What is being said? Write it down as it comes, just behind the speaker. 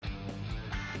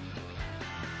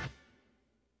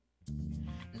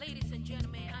and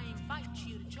gentlemen, I invite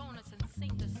you to join us and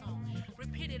sing the song.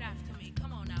 Repeat it after me.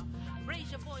 Come on now. Raise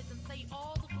your voice and say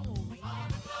all the glory,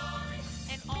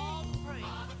 and all the praise,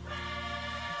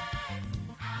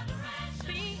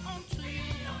 be unto you.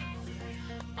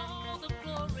 All the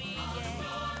glory,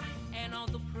 yeah, and all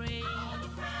the praise.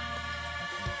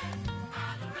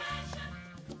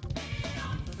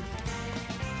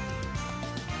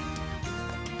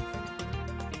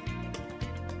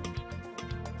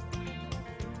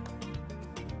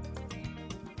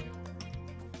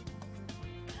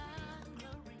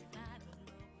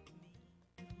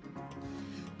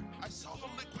 I saw the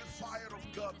liquid fire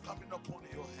of God coming upon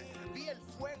your head. Vi el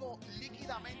fuego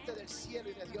líquidamente del cielo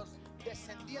y de Dios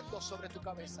descendiendo sobre tu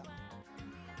cabeza.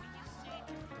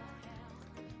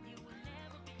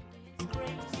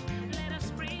 Let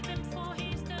us praise him, for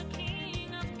he's the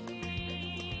King of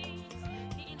Kings.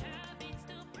 He inhabits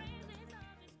the praises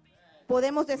of his people.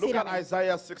 Podemos Look decir at amén.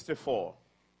 Isaiah 64.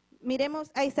 Miremos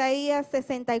a Isaías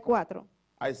 64.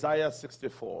 Isaiah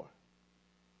 64.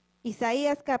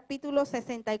 Isaías capítulo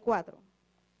 64.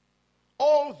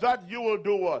 Oh, that you will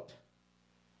do what?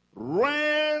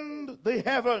 Rend the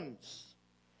heavens,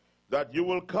 that you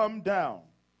will come down,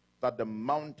 that the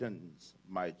mountains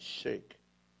might shake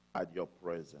at your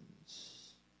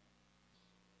presence.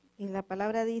 Y la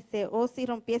palabra dice, oh, si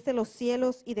rompiese los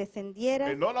cielos y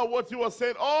descendiera. In other words, you are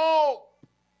saying, oh,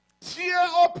 tear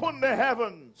open the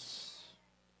heavens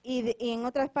Y en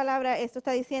otras palabras, esto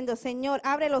está diciendo, Señor,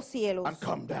 abre los cielos and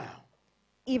come down.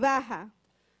 y baja.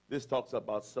 This talks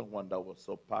about someone that was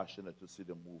so passionate to see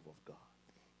the move of God.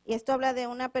 Y esto habla de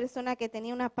una persona que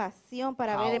tenía una pasión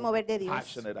para ver el mover de Dios.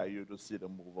 Passionate are you to see the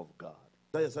move of God?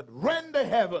 They said, rend the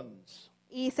heavens,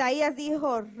 Isaías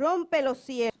dijo, rompe los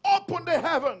cielos. open the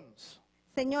heavens,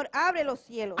 Señor, abre los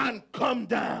cielos and come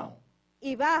down,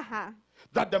 y baja,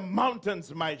 that the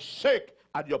mountains might shake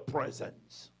at your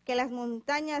presence. que las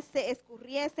montañas se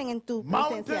escurriesen en tu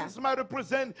presencia. Mountains might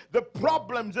represent the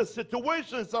problems, the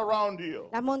situations around you.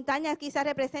 Las montañas quizás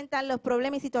representan los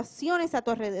problemas y situaciones a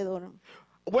tu alrededor.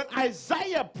 When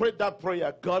Isaiah prayed that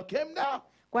prayer, God came down.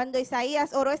 Cuando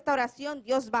Isaías oró esta oración,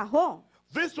 Dios bajó.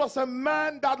 This was a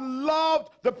man that loved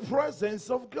the presence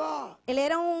of God. Él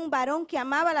era un varón que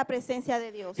amaba la presencia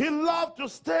de Dios. He loved to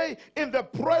stay in the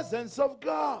presence of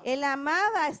God. Él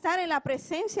amaba estar en la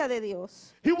presencia de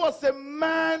Dios. He was a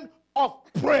man of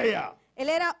prayer. Él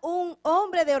era un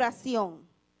hombre de oración.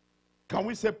 Can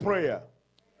we say prayer?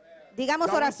 Digamos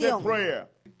Can we say oración. prayer?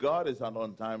 God is an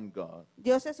on-time God.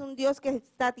 Dios es un Dios que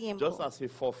está a tiempo. Just as he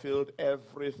fulfilled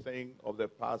everything of the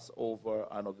Passover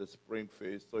and of the spring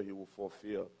feast, so he will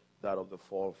fulfill that of the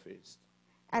fall feast.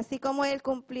 Así como Él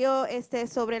cumplió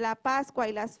sobre la Pascua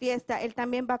y las fiestas, Él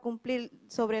también va a cumplir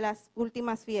sobre las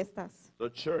últimas fiestas. The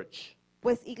church,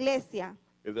 Pues iglesia,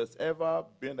 if there's ever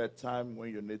been a time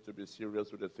when you need to be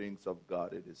serious with the things of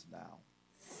God, it is now.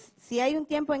 si hay un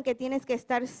tiempo en que tienes que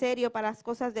estar serio para las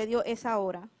cosas de Dios, es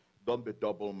ahora. Don't be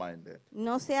double-minded.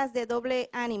 No seas de doble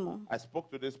ánimo. I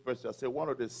spoke to this person. I said one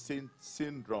of the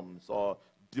syndromes or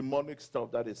demonic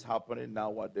stuff that is happening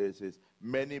nowadays is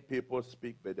many people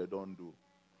speak but they don't do.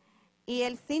 Y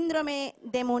el síndrome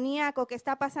demoníaco que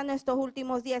está pasando estos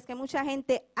últimos días, que mucha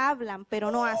gente hablan,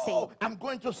 pero no hacen. Oh, I'm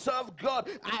going to serve God.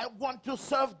 I want to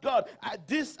serve God.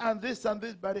 This and this and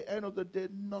this. By the end of the day,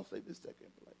 nothing is taking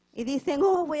place. Y dicen,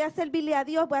 oh, voy a servirle a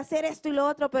Dios, voy a hacer esto y lo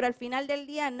otro, pero al final del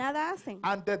día nada hacen.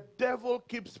 And the devil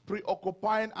keeps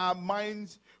preoccupying our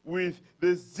minds with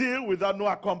the zeal without no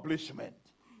accomplishment.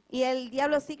 Y el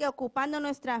diablo sigue ocupando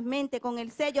nuestras mentes con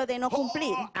el sello de no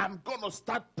cumplir. Oh, I'm going to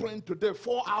start praying today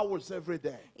 4 hours every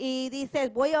day. Y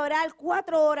dices, voy a orar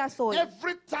 4 horas hoy.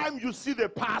 Every time you see the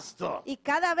pastor, Y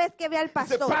cada vez que ve al you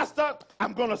say, pastor, Pastor,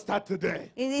 I'm going to start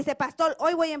today. y dice, pastor,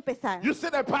 hoy voy a empezar. You see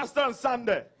the pastor on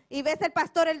Sunday. Y ves el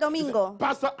pastor el domingo.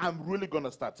 Pastor, I'm really going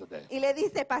to start today. Y le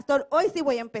dice, pastor, hoy sí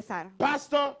voy a empezar.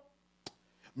 Pastor,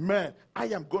 man,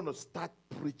 I am going to start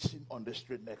preaching on the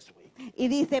street next week. Y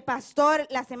dice, pastor,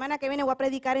 la semana que viene voy a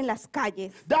predicar en las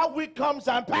calles. That week comes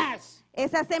and passes.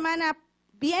 Esa semana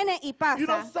viene y You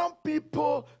know, pasa. some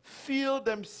people feel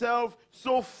themselves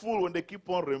so full when they keep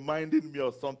on reminding me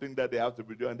of something that they have to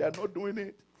be doing. They're not doing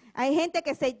it. Hay gente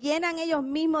que se llenan ellos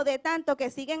mismos de tanto que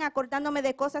siguen acordándome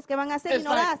de cosas que van a hacer y It's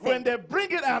no las like when hacen. they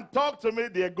bring it and talk to me,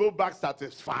 they go back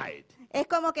satisfied. Es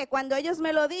como que cuando ellos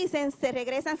me lo dicen, se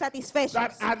regresan satisfechos.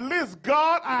 That at least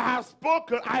God, I have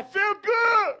spoken. I feel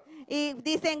good. Y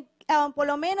dicen, por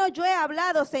lo menos yo he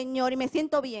hablado, Señor, y me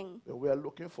siento bien. But we are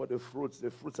looking for the fruits.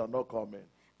 The fruits are not coming.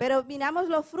 Pero miramos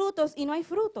los frutos y no hay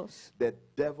frutos. The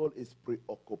devil is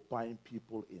preoccupying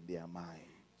people in their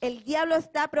mind. El diablo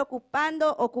está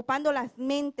ocupando las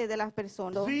mentes de las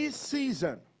personas. This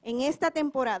season, En esta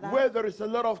temporada, where there is a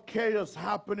lot of chaos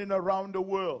happening around the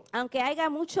world, aunque haya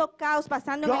mucho caos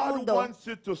pasando en el God mundo, wants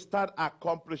you to start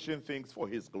accomplishing things for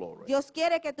His glory. Dios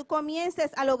quiere que tú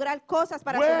comiences a lograr cosas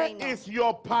para su Where reino. is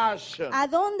your passion? ¿A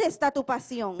dónde está tu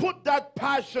pasión? Put that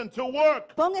passion to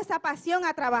work. Pon esa pasión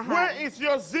a trabajar. Where is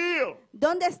your zeal?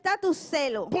 ¿Dónde está tu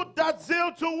celo? Put that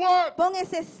zeal to work. Pon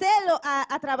ese celo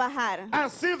a trabajar.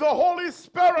 And see the Holy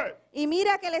Spirit Y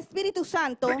mira que el Espíritu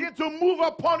Santo begin to move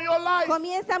upon your life.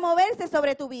 comienza a moverse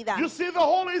sobre tu vida. You see the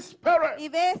Holy Spirit Y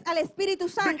ves al Espíritu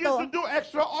begins Santo to do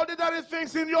extraordinary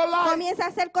things in your life. comienza a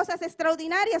hacer cosas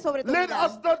extraordinarias sobre tu Let vida.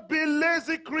 us not be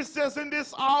lazy Christians in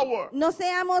this hour. No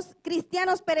seamos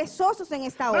cristianos perezosos en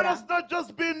esta Let hora. us not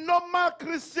just be normal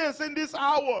Christians in this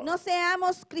hour. No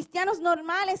seamos cristianos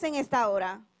normales en esta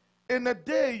hora. In a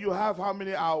day, you have how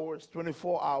many hours?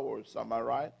 24 hours, am I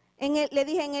right? Le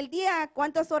dije, en el día,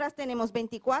 ¿cuántas horas tenemos?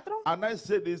 24. And I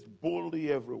say this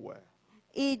boldly everywhere.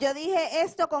 Y yo dije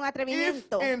esto con If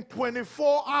atrevimiento. in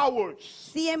 24 hours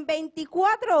Si en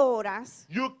 24 horas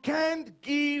you can't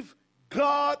give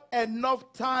God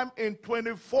enough time in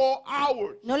 24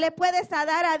 hours, no le puedes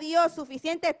dar a Dios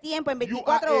suficiente tiempo en you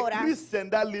 24 are a horas, Christian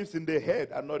that lives in the head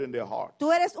and not in the heart.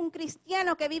 tú eres un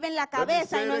cristiano que vive en la cabeza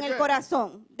say y no it en el again.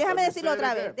 corazón. Déjame Let me decirlo say it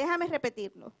otra vez, again. déjame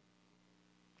repetirlo.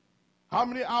 How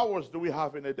many hours do we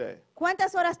have in a day?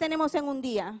 ¿Cuántas horas tenemos en un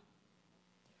día?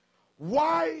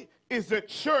 Why is the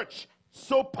church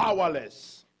so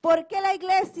powerless? ¿Por qué la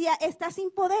iglesia está sin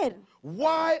poder?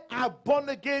 Why are born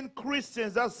again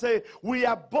Christians that say we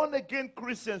are born again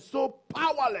Christians so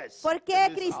powerless? ¿Por qué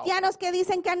in this hour? cristianos que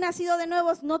dicen que han nacido de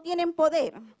nuevos no tienen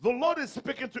poder? The Lord is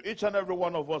speaking to each and every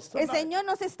one of us El tonight. Señor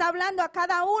nos está hablando a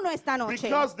cada uno esta noche.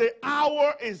 Because the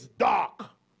hour is dark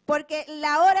Porque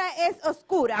la hora es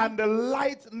oscura and the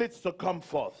light needs to come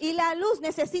forth. y la luz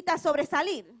necesita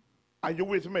sobresalir. Are you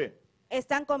with me?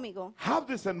 ¿Están conmigo? Have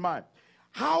this in mind.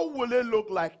 How will it look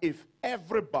like if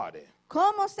everybody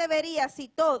 ¿Cómo se vería si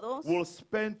todos will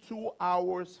spend 2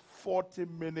 hours, 40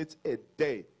 minutes a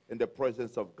day in the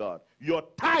presence of God? Your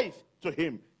tithe to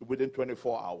Him within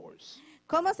 24 hours.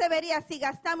 ¿Cómo se vería si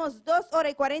gastamos 2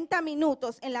 horas y 40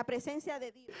 minutos en la presencia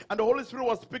de Dios? And the Holy Spirit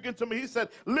was speaking to me. He said,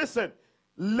 listen,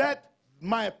 let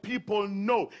my people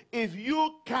know if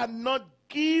you cannot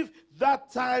give that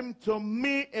time to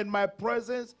me in my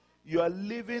presence, you are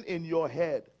living in your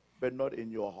head, but not in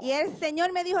your heart. Y el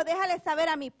Señor me dijo, déjale saber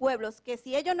a mis pueblos que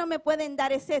si ellos no me pueden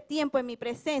dar ese tiempo en mi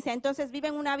presencia, entonces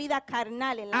viven una vida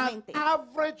carnal en la An mente.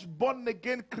 average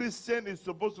born-again Christian is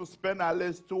supposed to spend at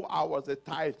least 2 hours a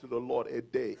tithe to the Lord a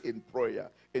day in prayer,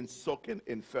 in soaking,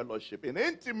 in fellowship, in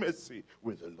intimacy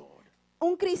with the Lord.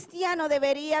 Un cristiano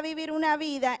debería vivir una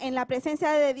vida en la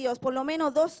presencia de Dios, por lo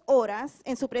menos 2 horas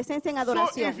en su presencia en So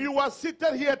adoración. if you are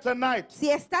seated here tonight Si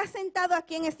estás sentado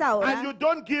aquí en esta and you hora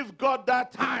don't give God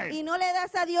that y time, no le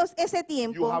das a Dios ese you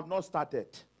tiempo, have not started.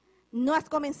 no has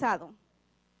comenzado.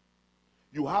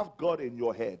 You have God in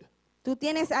your head, Tú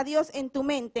tienes a Dios en tu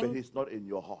mente, but He's not in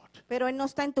your heart. pero Él no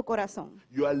está en tu corazón.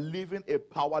 You are living a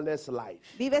powerless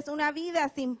life. Vives una vida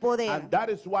sin poder. And that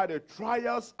is why the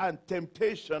trials and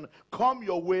temptation come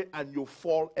your way and you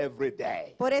fall every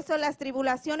day. Por eso las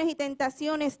tribulaciones y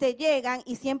tentaciones te llegan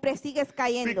y siempre sigues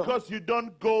cayendo. Because you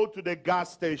don't go to the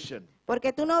gas station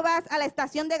Porque tú no vas a la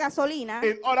estación de gasolina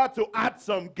in order to add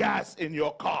some gas in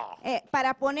your car.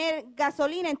 para poner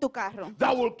gasolina en tu carro,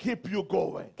 That will keep you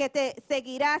going. que te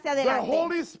seguirá hacia The adelante.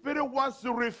 Holy Spirit wants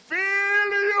to refill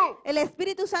you. El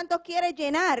Espíritu Santo quiere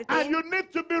llenarte And you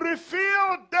need to be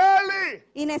refilled daily.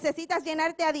 y necesitas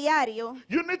llenarte a diario.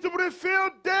 You need to be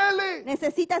refilled daily.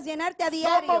 Necesitas llenarte a Some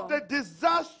diario. of the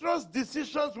disastrous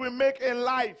decisions we make in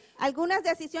life Algunas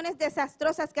decisiones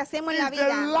desastrosas que hacemos en la is the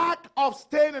vida lack of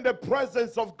staying in the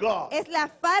presence of God. es la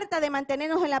falta de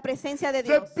mantenernos en la presencia de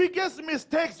The Dios. biggest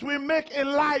mistakes we make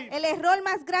in life El error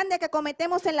más grande que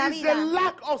cometemos en la is the vida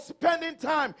lack of spending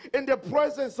time in the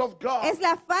presence of God. es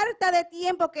la falta de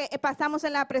tiempo que pasamos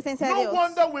en la presencia de No Dios.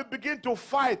 wonder we begin to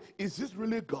fight. Is this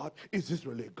really God? Is this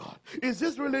really God? Is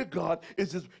this really God?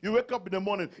 Is this? You wake up in the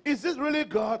morning. Is this really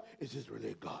God? Is this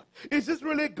really God? Is this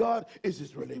really God? Is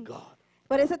this really God?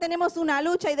 Por eso tenemos una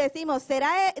lucha y decimos,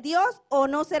 ¿será Dios o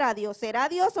no será Dios? ¿Será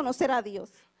Dios o no será Dios?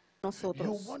 You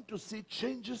Nosotros. want to see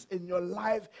changes in your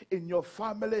life, in your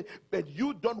family, but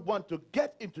you don't want to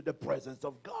get into the presence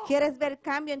of God. Quieres ver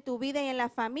cambio en tu vida y en la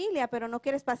familia, pero no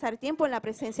quieres pasar tiempo en la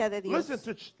presencia de Dios.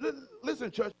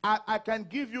 Listen, church. I can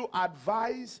give you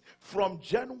advice from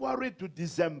January to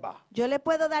December. Yo le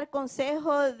puedo dar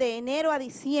consejo de enero a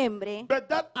diciembre, But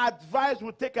that advice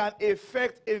will take an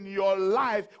effect in your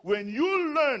life when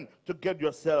you learn to get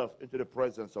yourself into the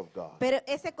presence of God. Pero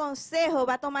ese consejo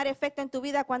va a tomar efecto en tu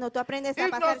vida cuando tú aprendes a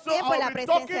If pasar not so, tiempo en la I'll be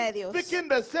presencia de Dios. speaking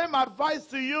the same advice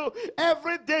to you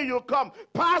every day you come.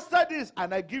 Pastor this,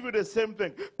 and I give you the same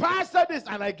thing. Pastor this,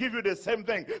 and I give you the same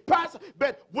thing. Pastor,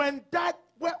 but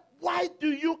why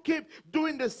do you keep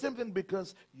doing the same thing?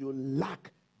 Because you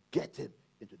lack getting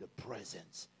into the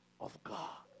presence of God.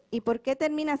 ¿Y por qué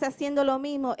terminas haciendo lo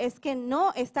mismo? Es que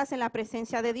no estás en la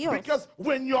presencia de Dios. Because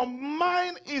when your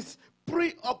mind is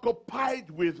preoccupied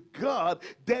with God,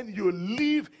 then you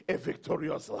live a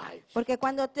victorious life. Porque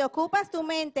cuando te ocupas tu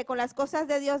mente con las cosas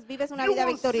de Dios, vives una You vida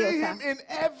will see victoriosa. Him in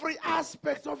every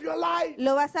aspect of your life.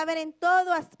 Lo vas a ver en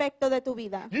todo aspecto de tu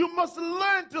vida. You must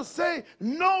learn to say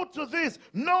no to this,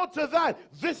 no to that.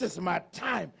 This is my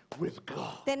time with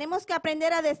God. Tenemos que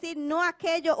aprender a decir no a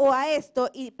aquello o a esto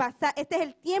y pasar. Este es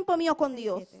el tiempo mío con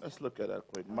Dios. Let's look at that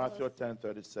quick. Matthew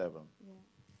 10:37.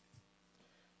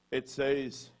 It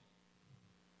says,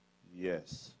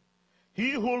 yes.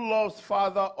 He who loves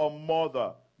father or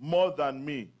mother more than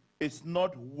me is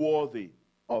not worthy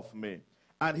of me.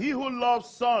 And he who loves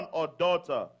son or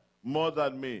daughter more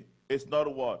than me is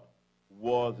not what?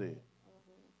 Worthy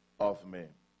of me.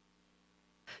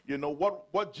 You know,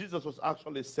 what Jesus was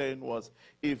actually saying was,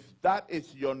 if that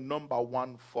is your number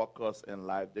one focus in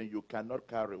life, then you cannot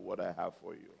carry what I have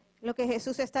for you. Lo que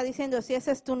Jesús está diciendo, si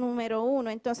ese es tu número uno,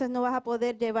 entonces no vas a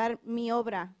poder llevar mi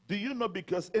obra. Do you know,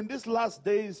 because in these last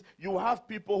days, you have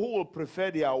people who will prefer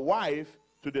their wife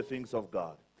to the things of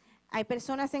God. Hay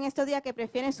personas en estos días que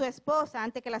prefieren su esposa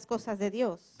antes que las cosas de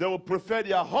Dios. They will prefer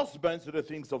their husbands to the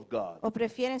things of God. O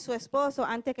prefieren su esposo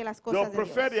antes que las They'll cosas de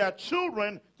prefer Dios. their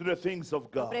children to the things of O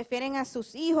God. prefieren a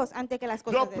sus hijos antes que las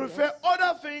They'll cosas de prefer Dios.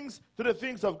 other things to the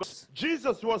things of God.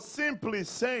 Jesus was simply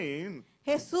saying,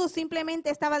 Jesús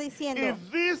simplemente estaba diciendo, if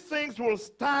these things will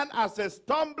stand as a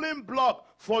stumbling block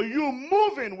for you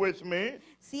moving with me,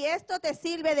 si esto te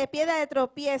sirve de piedra de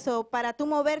tropiezo para tú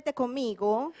moverte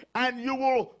conmigo, and you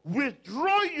will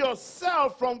withdraw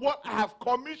yourself from what I have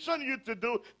commissioned you to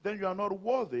do, then you are not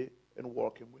worthy in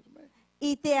walking with me.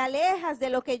 y te alejas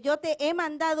de lo que yo te he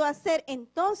mandado a hacer,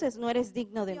 entonces no eres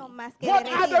digno de mí. Más que What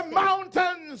de are the reírse.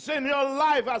 mountains in your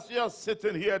life as you're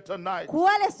sitting here tonight?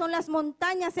 ¿Cuáles son las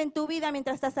montañas en tu vida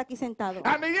mientras estás aquí sentado?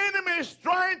 And the enemy is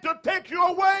trying to take you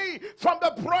away from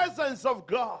the presence of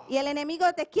God. Y el enemigo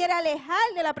te quiere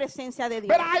alejar de la presencia de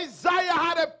Dios. But Isaiah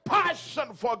had a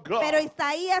passion for God. Pero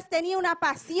Isaías tenía una He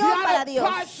pasión para had a Dios.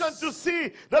 passion to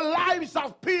see the lives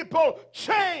of people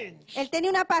change. Él tenía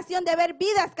una pasión de ver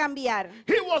vidas cambiar.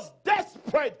 He was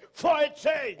desperate for a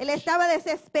change. Él estaba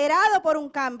desesperado por un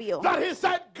cambio. That he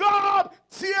said, God,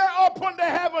 tear open the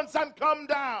heavens and come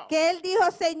down. Que él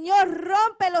dijo, Señor,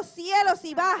 rompe los cielos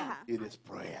y baja. It is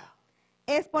prayer.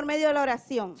 Es por medio de la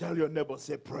oración. Tell your neighbor,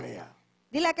 say prayer.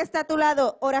 Dile a que está a tu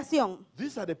lado, oración.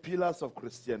 These are the pillars of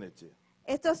Christianity.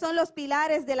 Estos son los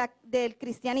pilares del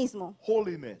cristianismo.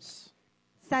 Holiness,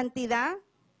 Santidad,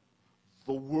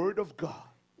 the word of God,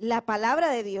 la palabra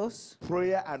de Dios,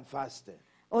 prayer and fasting.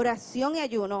 oración y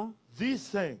ayuno. These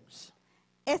things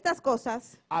Estas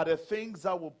cosas are the things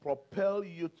that will propel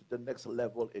you to the next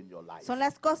level in your life. son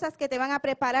las cosas que te van a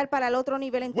preparar para el otro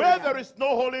nivel en tu Where vida. there is no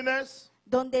holiness,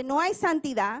 Donde no hay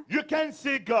santidad, you can't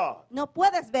see God. no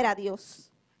puedes ver a Dios.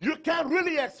 You can't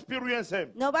really experience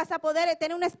Him. No vas a poder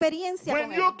tener una experiencia When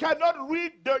con you él. cannot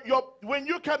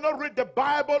read the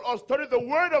Bible or study the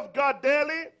Word of God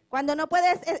daily, Cuando no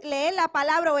puedes leer la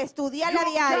palabra o estudiarla a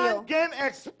you diario, can't gain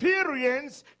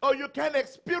experience, or you can't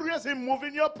experience Him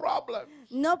moving your problem.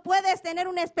 no puedes tener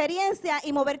una experiencia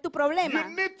y mover tu You problema.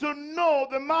 need to know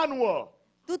the manual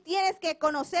Tú tienes que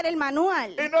conocer el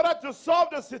manual in order to solve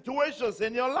the situations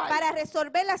in your life. para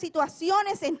resolver las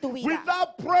situaciones en tu vida.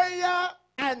 Without prayer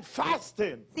and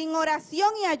fasting, Sin oración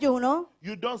y ayuno,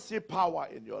 you don't see power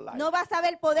in your life. no vas a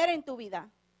ver poder en tu vida.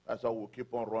 That's why we'll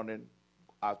keep on running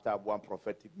after one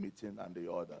prophetic meeting and the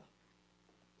other.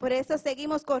 Por eso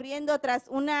seguimos corriendo tras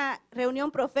una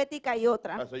reunión profética y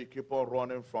otra. That's why you keep on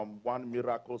running from one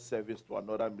miracle service to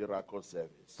another miracle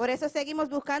service. Por eso seguimos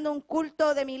buscando un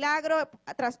culto de milagro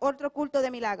tras otro culto de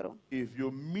milagro. If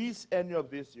you miss any of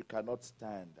this, you cannot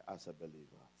stand as a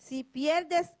believer. Si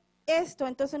pierdes esto,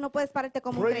 entonces no puedes pararte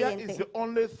como un Prayer is creyente. the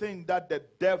only thing that the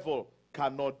devil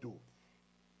cannot do.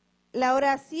 La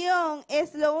oración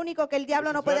es lo único que el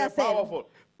diablo no It's puede very hacer. powerful.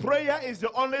 Prayer is the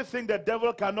only thing the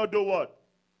devil cannot do what?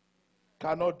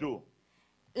 Cannot do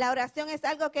La oración es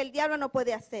algo que el diablo no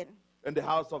puede hacer in the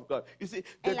house of God. You see,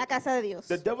 en la casa de Dios.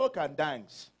 the devil can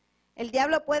dance. El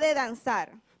diablo puede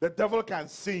danzar. The devil can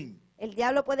sing. El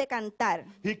diablo puede cantar.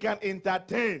 He can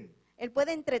entertain. Él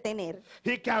puede entretener.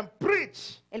 He can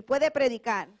preach. Él puede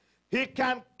predicar. He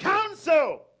can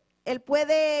counsel. Él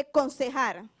puede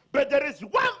aconsejar, But there is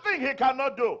one thing he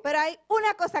cannot do, pero hay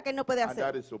una cosa que él no puede and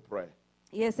that hacer, is to pray.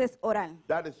 y ese es orar.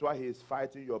 That is why he is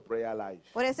fighting your prayer life.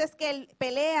 Por eso es que él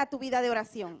pelea tu vida de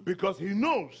oración, Because he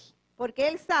knows porque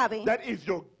él sabe that if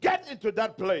you get into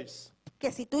that place,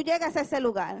 que si tú llegas a ese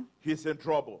lugar, he's in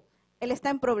trouble. él está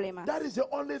en problemas. That is the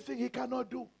only thing he cannot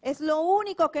do. Es lo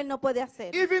único que él no puede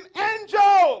hacer. Even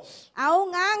angels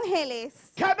Aún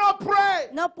ángeles cannot pray.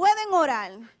 no pueden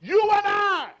orar. You and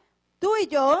I, Tú y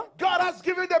yo, God has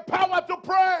given the power to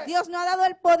pray. Dios nos ha dado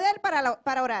el poder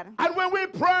para orar. And when we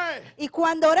pray, Y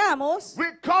cuando oramos, we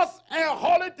cause a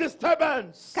holy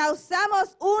disturbance.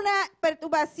 causamos una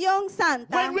perturbación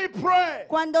santa. When we pray,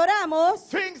 Cuando oramos,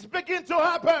 things begin to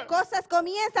happen. cosas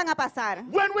comienzan a pasar.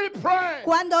 When we pray,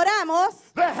 Cuando oramos,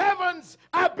 the heavens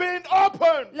are being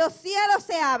opened. los cielos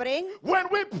se abren. When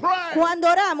we pray, Cuando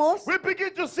oramos, we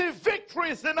begin to see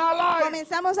victories in our lives.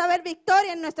 comenzamos a ver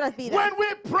victoria en nuestras vidas. When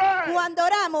we pray, Cuando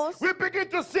oramos, we begin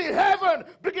to see heaven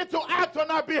begin to act on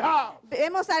our behalf.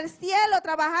 vemos al cielo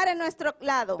trabajar en nuestro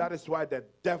lado. That is why the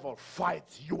devil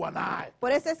fights you and I.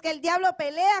 Por eso es que el diablo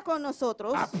pelea con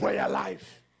nosotros. Our prayer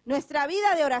life. Nuestra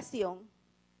vida de oración.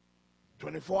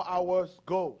 24 hours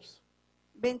goes,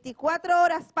 24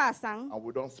 horas pasan and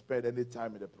we don't spend any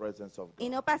time in the presence of y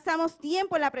God. no pasamos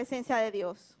tiempo en la presencia de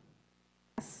Dios.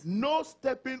 No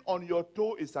stepping on your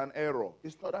toe is an error.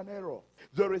 It's not an error.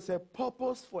 There is a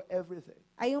purpose for everything.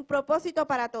 Hay un propósito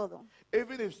para todo.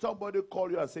 Even if somebody call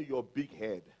you and say your big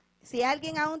head, Si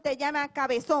alguien aún te llama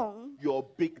cabezón your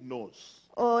big nose,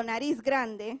 o nariz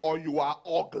grande, or you are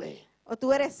ugly, o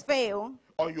tú eres feo,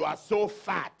 or you are so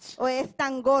fat, o eres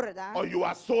tan gorda, or you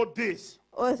are so this,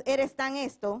 o eres tan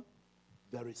esto,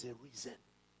 there is a reason.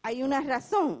 hay una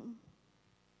razón.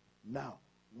 Now,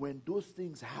 when those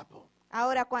things happen,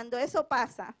 Ahora, cuando eso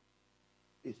pasa,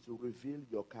 it's to reveal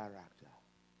your character.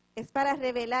 es para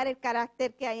revelar el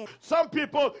carácter que hay en Some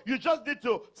people, you just need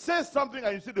to say something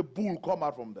and you see the bull come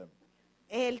out from them.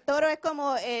 el toro es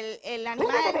como el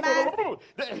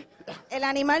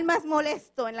animal más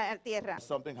molesto en la tierra.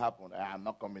 Something happened. I'm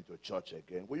not coming to church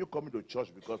again. Were you coming to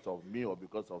church because of me or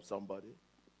because of somebody?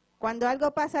 Cuando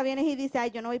algo pasa, vienes y dices,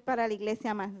 ay, yo no voy para la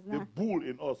iglesia más. The No. bull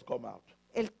in us come out.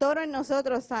 El toro en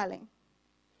nosotros sale.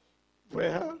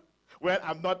 Well,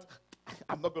 I'm not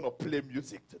going to play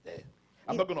music today.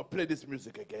 I'm not going to play this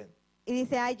music again. Y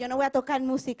dice, ay, yo no voy a tocar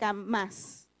música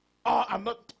más. Oh, I'm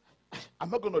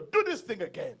not going to do this thing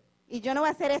again. Y yo no voy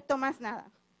a hacer esto más nada.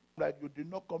 Like, you did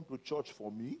not come to church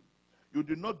for me. You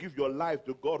did not give your life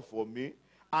to God for me.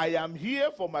 I am here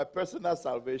for my personal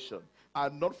salvation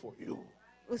and not for you.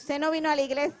 Usted no vino a la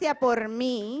iglesia por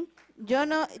mí. Yo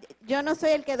no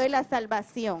soy el que doy la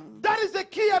salvación. That is the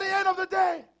key at the end of the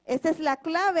day. Esa es la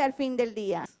clave al fin del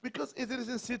día. Because it is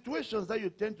in situations that you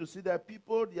tend to see that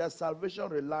people, their salvation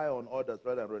rely on others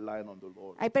rather than relying on the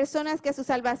Lord. Hay personas que su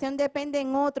salvación depende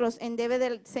en otros en debe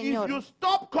del Señor. If you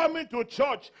stop coming to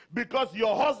church because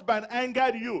your husband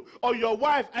angered you, or your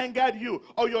wife angered you,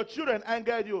 or your children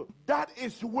angered you, that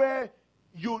is where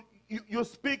you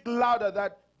speak louder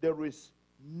that there is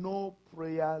no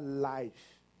prayer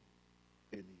life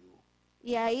in you.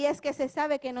 Y ahí es que se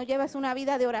sabe que no llevas una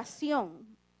vida de oración.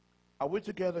 Are we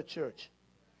together, church?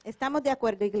 Estamos de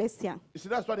acuerdo, iglesia. You see,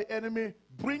 that's why the enemy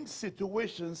brings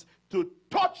situations to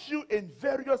touch you in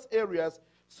various areas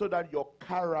so that your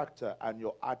character and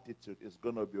your attitude is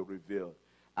going to be revealed.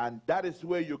 And that is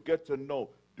where you get to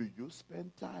know, do you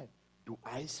spend time? Do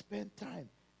I spend time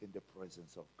in the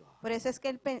presence of God? Por eso es que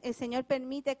el Señor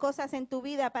permite cosas en tu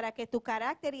vida para que tu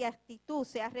carácter y actitud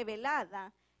sea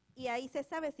revelada. Y ahí se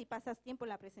sabe si pasas tiempo en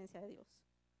la presencia de Dios.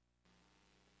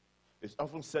 It's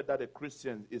often said that a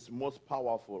Christian is most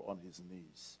powerful on his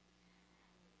knees.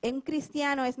 Un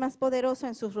cristiano es más poderoso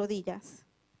en sus rodillas.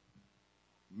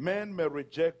 Men may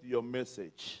reject your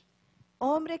message.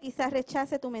 Hombre, quizás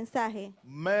rechace tu mensaje.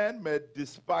 Men may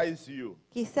despise you.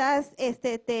 Quizás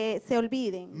se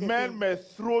olviden de Men ti, may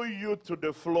throw you to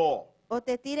the floor. o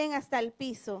te tiren hasta el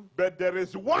piso. But there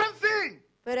is one thing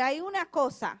Pero hay una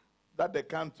cosa that they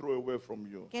can't throw away from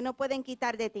you. que no pueden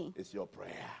quitar de ti. It's your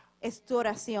prayer. Es tu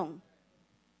oración.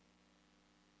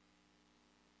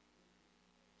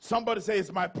 Somebody say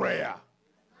it's my prayer.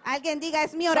 Alguien diga,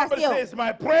 es mi Somebody say oración. it's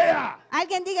my prayer.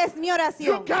 Alguien diga, es mi You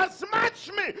oración. can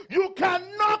smash me. You can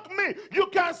knock me. You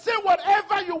can say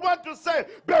whatever you want to say.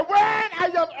 But when I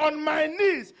am on my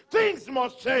knees, things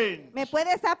must change. Me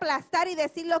puedes aplastar y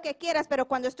decir lo que quieras, pero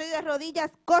cuando estoy de rodillas,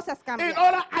 cosas In cambian.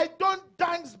 order, I don't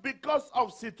dance because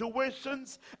of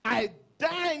situations. I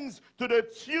dance to the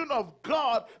tune of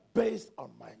God based on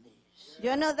my knees.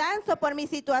 Yo no danzo por mi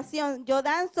situación, yo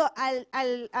danzo al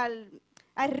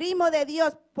al ritmo de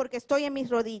Dios porque estoy en mis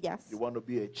rodillas. You want to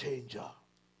be a changer.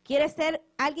 ¿Quieres ser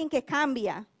alguien que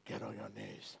cambia? Get on your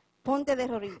knees. Ponte de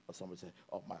rodillas. Or somebody say,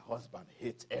 oh, my husband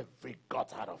hates every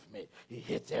gut out of me. He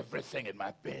hates everything in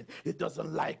my being. He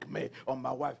doesn't like me. Or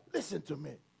my wife. Listen to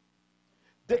me.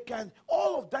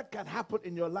 All of that can happen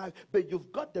in your life, but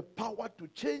you've got the power to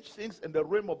change things in the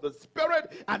realm of the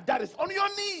spirit, and that is on your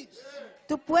knees.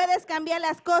 Tú puedes cambiar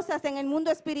las cosas en el mundo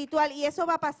espiritual y eso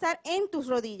va a pasar en tus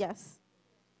rodillas.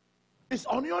 It's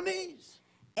on your knees.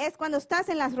 Es cuando estás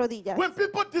en las rodillas. When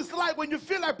people dislike, when you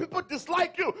feel like people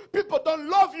dislike you, people don't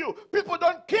love you, people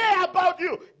don't care about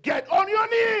you, get on your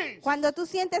knees. Cuando tú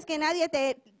sientes que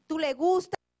tú le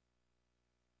gustas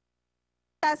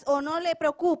o no le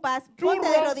preocupas, Two ponte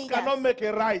de wrongs rodillas. cannot make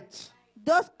a right.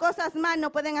 Dos cosas más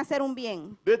no pueden hacer un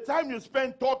bien. The time you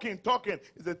spend talking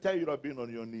is the time you are being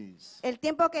on your knees. El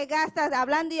tiempo que gastas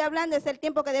hablando y hablando es el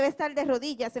tiempo que debe estar de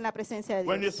rodillas en la presencia de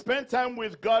When you Dios. spend time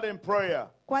with God in prayer,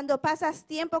 Cuando pasas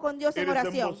tiempo con Dios it en is the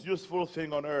oración, most useful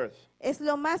thing on earth. es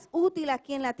lo más útil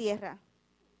aquí en la tierra.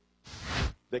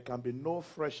 There can be no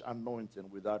fresh anointing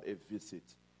without a visit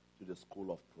to the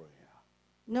school of prayer.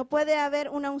 No puede haber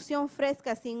una unción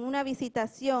fresca sin una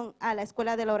visitación a la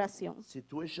escuela de la oración.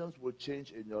 Situations will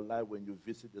change in your life when you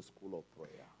visit the school of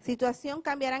prayer. Situación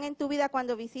cambiarán en tu vida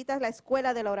cuando visitas la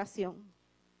escuela de la oración.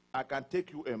 I can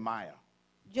take you a mile.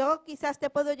 Yo quizás te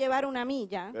puedo llevar una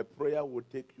milla, A prayer will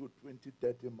take you 20,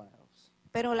 30 miles.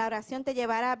 pero la oración te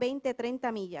llevará 20,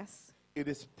 30 millas. It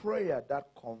is prayer that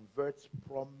converts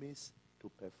promise to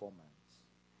performance.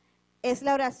 Es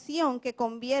la oración que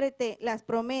convierte las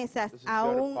promesas This is a,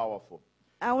 very un, powerful.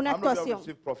 a una How many of you have actuación.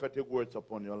 received prophetic words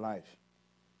upon your life?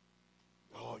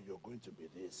 Oh, you're going to be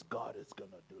this. God is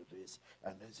going to do this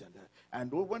and this and that.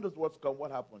 And when those words come, what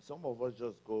happens? Some of us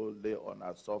just go lay on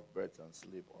our soft beds and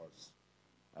sleep us.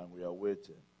 And we are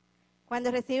waiting. Cuando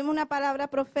recibimos una palabra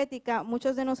profética,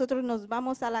 muchos de nosotros nos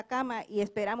vamos a la cama y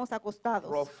esperamos acostados.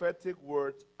 Prophetic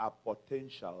words are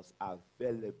potentials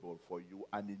available for you,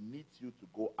 and it needs you to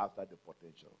go after the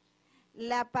potentials.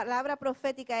 La palabra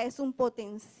profética es un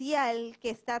potencial que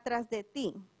está atrás de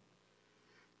ti.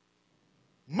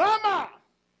 Mama,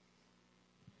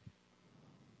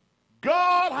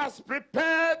 God has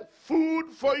prepared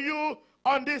food for you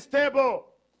on this table.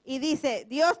 Y dice,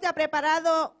 Dios te ha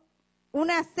preparado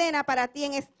una cena para ti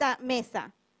en esta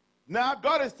mesa. Now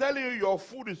God is telling you your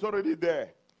food is already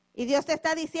there. Y Dios te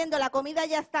está diciendo, la comida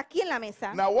ya está aquí en la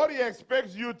mesa. Now what He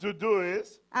expects you to do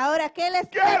is Ahora, ¿qué le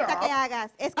Get espera up que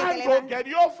hagas? Es que, and go get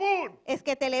your food.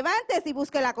 te levantes y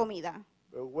busques la comida.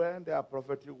 But when there are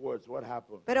prophetic words, what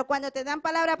happens? Pero cuando te dan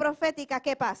palabra profética,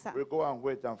 ¿qué pasa? We go and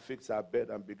wait and fix our bed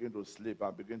and begin to sleep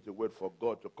and begin to wait for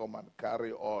God to come and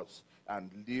carry us and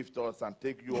lift us and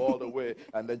take you all the way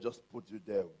and then just put you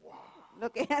there. Wow. Lo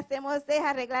que hacemos es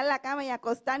arreglar la cama y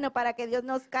acostarnos para que Dios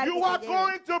nos cargue. You y are se lleve.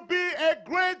 going to be a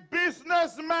great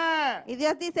businessman. Y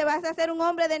Dios dice, vas a ser un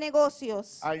hombre de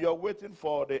negocios. And you're waiting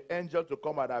for the angel to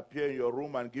come and appear in your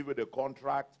room and give you the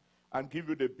contract and give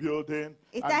you the building.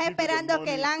 Y and estás give you the esperando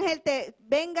que el money. ángel te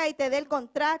venga y te dé el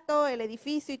contrato, el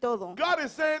edificio y todo. God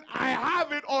is saying, I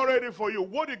have it already for you.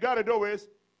 What you got to do is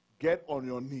get on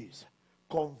your knees.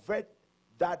 Convert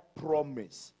that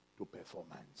promise to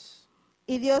performance.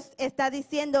 Y Dios está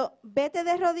diciendo, vete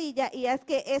de rodillas y haz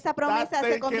que esa promesa Start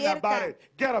se thinking about convierta. it.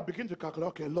 Get up, begin to calculate.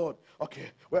 Okay, Lord,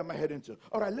 okay, where am I heading to?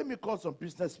 All right, let me call some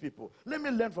business people. Let me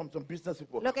learn from some business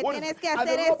people. Lo que What is tienes it? que And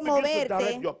the hacer Lord es begins to moverte.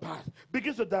 direct your path.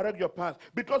 Begins to direct your path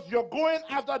because you're going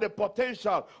after the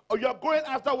potential or you're going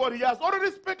after what He has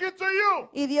already speaking to you.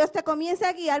 Y Dios te comienza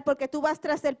a guiar porque tú vas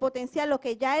tras el potencial, lo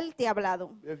que ya Él te ha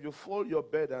hablado. If you fold your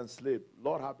bed and sleep,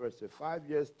 Lord have mercy, 5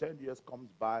 years, 10 years comes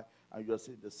by, and you're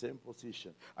in the same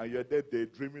position. And you're there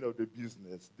daydreaming of the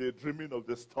business, daydreaming of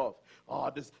the stuff.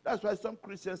 That's why some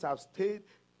Christians have stayed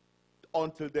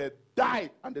until they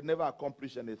died and they never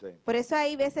accomplished anything. Por eso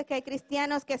hay veces que hay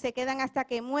cristianos que se quedan hasta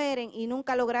que mueren y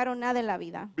nunca lograron nada en la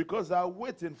vida. Because they're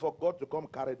waiting for God to come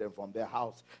carry them from their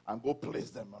house and go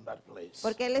place them on that place.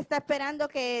 Porque Él está esperando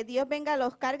que Dios venga,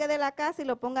 los cargue de la casa y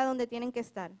los ponga donde tienen que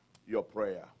estar. Your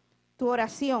prayer Tu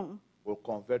oración will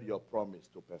convert your promise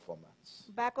to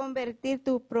performance. va a convertir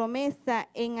tu promesa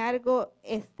en algo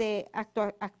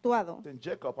actuado. Then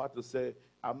Jacob had to say,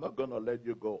 I'm not going to let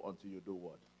you go until you do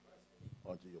what?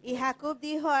 Until you Y bless me. Jacob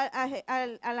dijo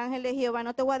al ángel de Jehová,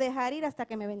 no te voy a dejar ir hasta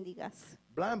que me bendigas.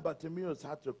 Blind Bartimaeus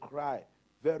had to cry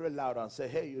very loud and say,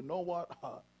 hey, you know what?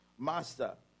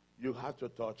 Master, you have to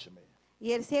touch me.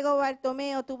 Y el ciego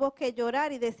Bartomeo tuvo que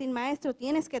llorar y decir, maestro,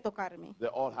 tienes que tocarme. They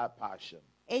all had passion.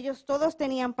 Ellos todos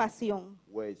tenían pasión.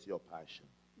 Where is your passion?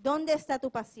 ¿Dónde está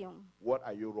tu pasión? What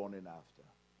are you running after?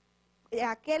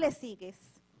 ¿A qué le sigues?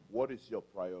 What is your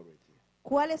priority?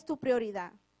 ¿Cuál es tu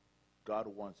prioridad? God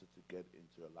wants you to get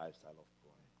into a lifestyle of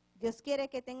prayer. Dios quiere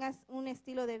que tengas un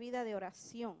estilo de vida de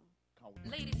oración.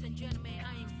 Ladies and gentlemen,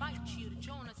 I invite you to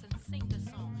join us and sing the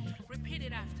song. Repeat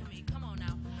it after me. Come on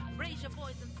now. Raise your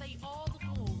voice and say all the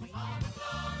glory.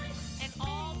 And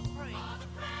all the praise.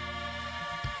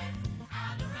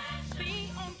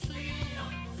 Be unto you.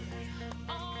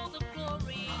 All the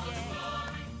glory,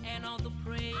 yeah. And all the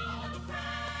praise.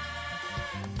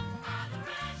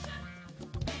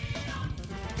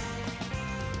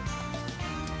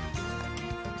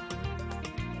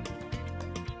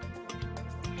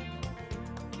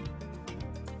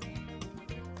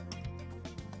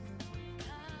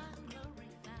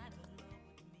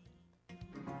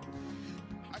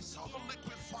 I saw the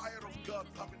liquid fire of God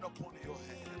coming upon your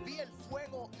head. Vi el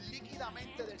fuego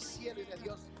líquidamente del cielo y de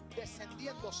Dios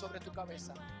descendiendo sobre tu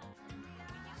cabeza.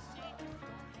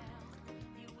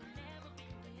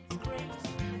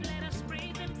 Praise.